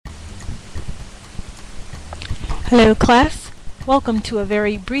Hello class, welcome to a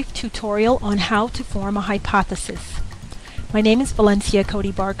very brief tutorial on how to form a hypothesis. My name is Valencia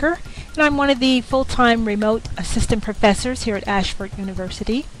Cody Barker and I'm one of the full-time remote assistant professors here at Ashford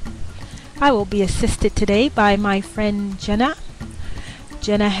University. I will be assisted today by my friend Jenna.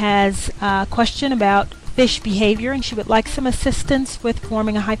 Jenna has a question about fish behavior and she would like some assistance with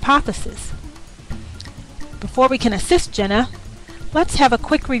forming a hypothesis. Before we can assist Jenna, let's have a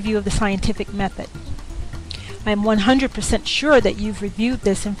quick review of the scientific method. I am 100% sure that you've reviewed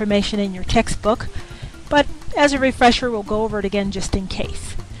this information in your textbook, but as a refresher we'll go over it again just in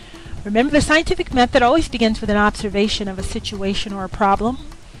case. Remember, the scientific method always begins with an observation of a situation or a problem.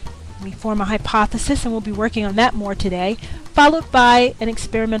 We form a hypothesis, and we'll be working on that more today, followed by an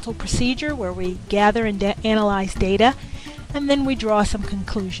experimental procedure where we gather and analyze data, and then we draw some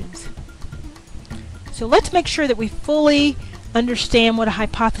conclusions. So let's make sure that we fully understand what a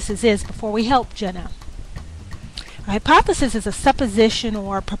hypothesis is before we help Jenna. A hypothesis is a supposition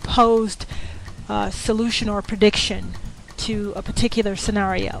or a proposed solution or prediction to a particular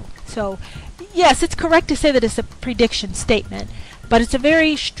scenario. So yes, it's correct to say that it's a prediction statement, but it's a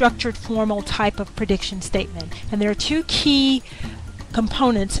very structured, formal type of prediction statement. And there are two key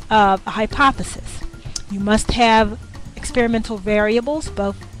components of a hypothesis. You must have experimental variables,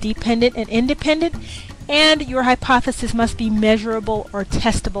 both dependent and independent, and your hypothesis must be measurable or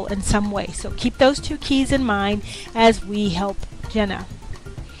testable in some way. So keep those two keys in mind as we help Jenna.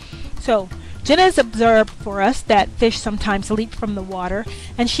 So Jenna has observed for us that fish sometimes leap from the water,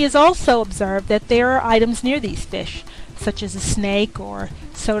 and she has also observed that there are items near these fish, such as a snake or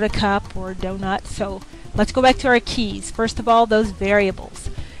soda cup or donut. So let's go back to our keys. First of all, those variables.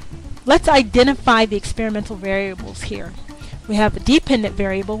 Let's identify the experimental variables here. We have a dependent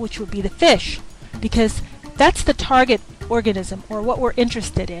variable, which would be the fish, because that's the target organism or what we're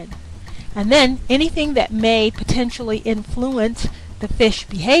interested in. And then anything that may potentially influence the fish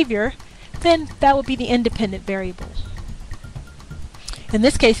behavior, then that would be the independent variable. In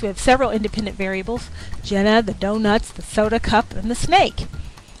this case we have several independent variables: Jenna, the donuts, the soda cup, and the snake.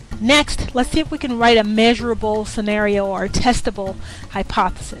 Next, let's see if we can write a measurable scenario or a testable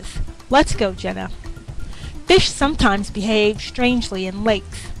hypothesis. Let's go, Jenna. Fish sometimes behave strangely in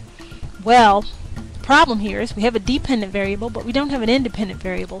lakes. Well, the problem here is we have a dependent variable, but we don't have an independent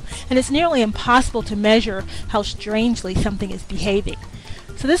variable, and it's nearly impossible to measure how strangely something is behaving.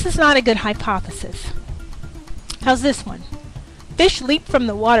 So this is not a good hypothesis. How's this one? Fish leap from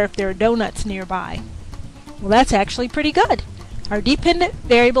the water if there are donuts nearby. Well, that's actually pretty good. Our dependent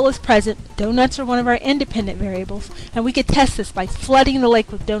variable is present, donuts are one of our independent variables, and we could test this by flooding the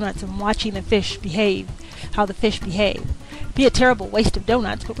lake with donuts and watching the fish behave, how the fish behave. It'd be a terrible waste of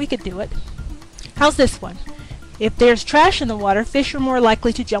donuts, but we could do it. How's this one? If there's trash in the water, fish are more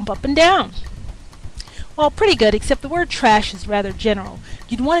likely to jump up and down. Well, pretty good, except the word trash is rather general.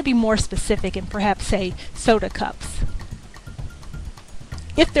 You'd want to be more specific and perhaps say soda cups.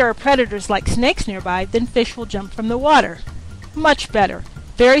 If there are predators like snakes nearby, then fish will jump from the water. Much better.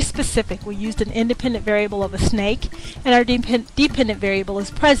 Very specific. We used an independent variable of a snake, and our dependent variable is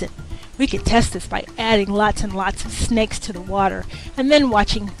present. We could test this by adding lots and lots of snakes to the water and then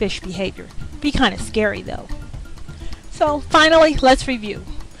watching fish behavior. Be kind of scary though. So finally, let's review.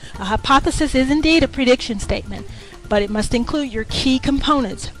 A hypothesis is indeed a prediction statement, but it must include your key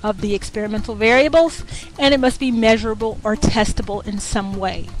components of the experimental variables, and it must be measurable or testable in some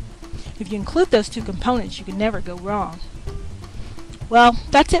way. If you include those two components, you can never go wrong. Well,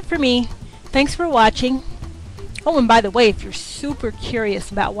 that's it for me. Thanks for watching. Oh, and by the way, if you're super curious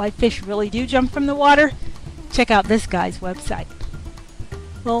about why fish really do jump from the water, check out this guy's website.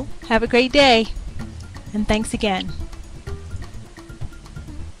 Well, have a great day, and thanks again.